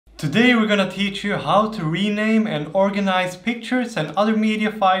Today we're gonna teach you how to rename and organize pictures and other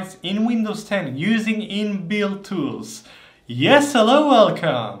media files in Windows 10 using inbuilt tools. Yes, hello,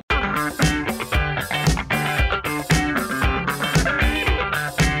 welcome!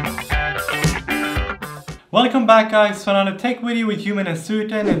 Welcome back guys to another tech video with Human and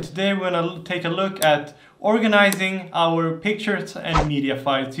Suten, and today we're gonna take a look at organizing our pictures and media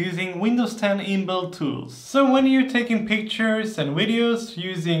files using Windows 10 inbuilt tools. So when you're taking pictures and videos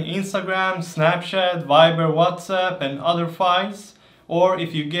using Instagram, Snapchat, Viber, WhatsApp and other files, or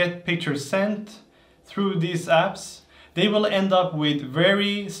if you get pictures sent through these apps, they will end up with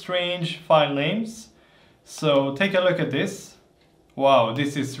very strange file names. So take a look at this. Wow,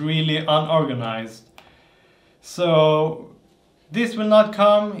 this is really unorganized. So this will not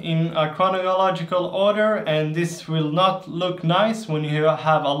come in a chronological order, and this will not look nice when you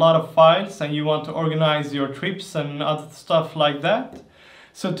have a lot of files and you want to organize your trips and other stuff like that.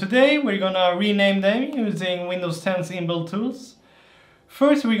 So today we're gonna rename them using Windows 10's inbuilt tools.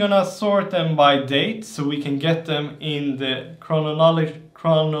 First we're gonna sort them by date so we can get them in the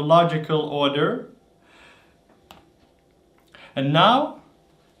chronological order. And now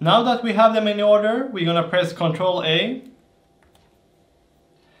that we have them in order, we're gonna press Ctrl A.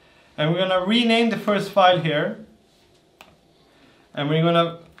 And we're gonna rename the first file here. And we're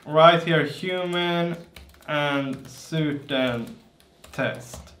gonna write here Human and Suten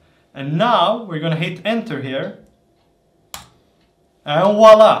test. And now we're gonna hit enter here. And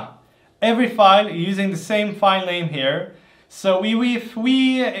voila! Every file using the same file name here. So if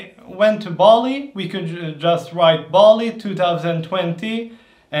we went to Bali, we could just write Bali 2020,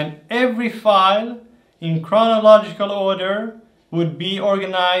 and every file in chronological order would be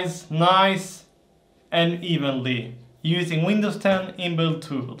organized nice and evenly using Windows 10 inbuilt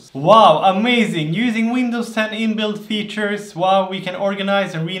tools. Wow, amazing! Using Windows 10 inbuilt features, wow, we can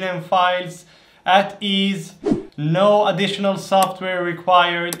organize and rename files at ease, no additional software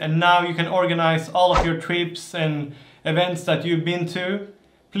required, and now you can organize all of your trips and events that you've been to.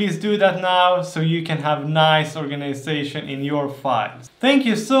 Please do that now so you can have nice organization in your files. Thank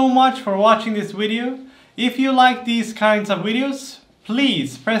you so much for watching this video. If you like these kinds of videos,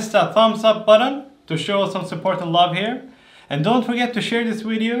 please press that thumbs up button to show some support and love here. And don't forget to share this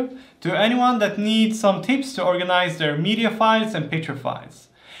video to anyone that needs some tips to organize their media files and picture files.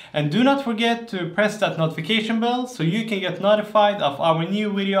 And do not forget to press that notification bell so you can get notified of our new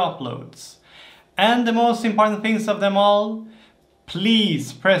video uploads. And the most important things of them all,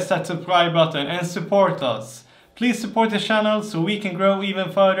 please press that subscribe button and support us. Please support the channel so we can grow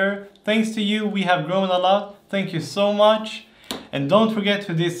even further. Thanks to you, we have grown a lot. Thank you so much. And don't forget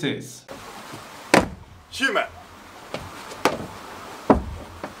who this is. Human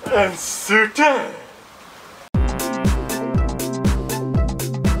and Suten.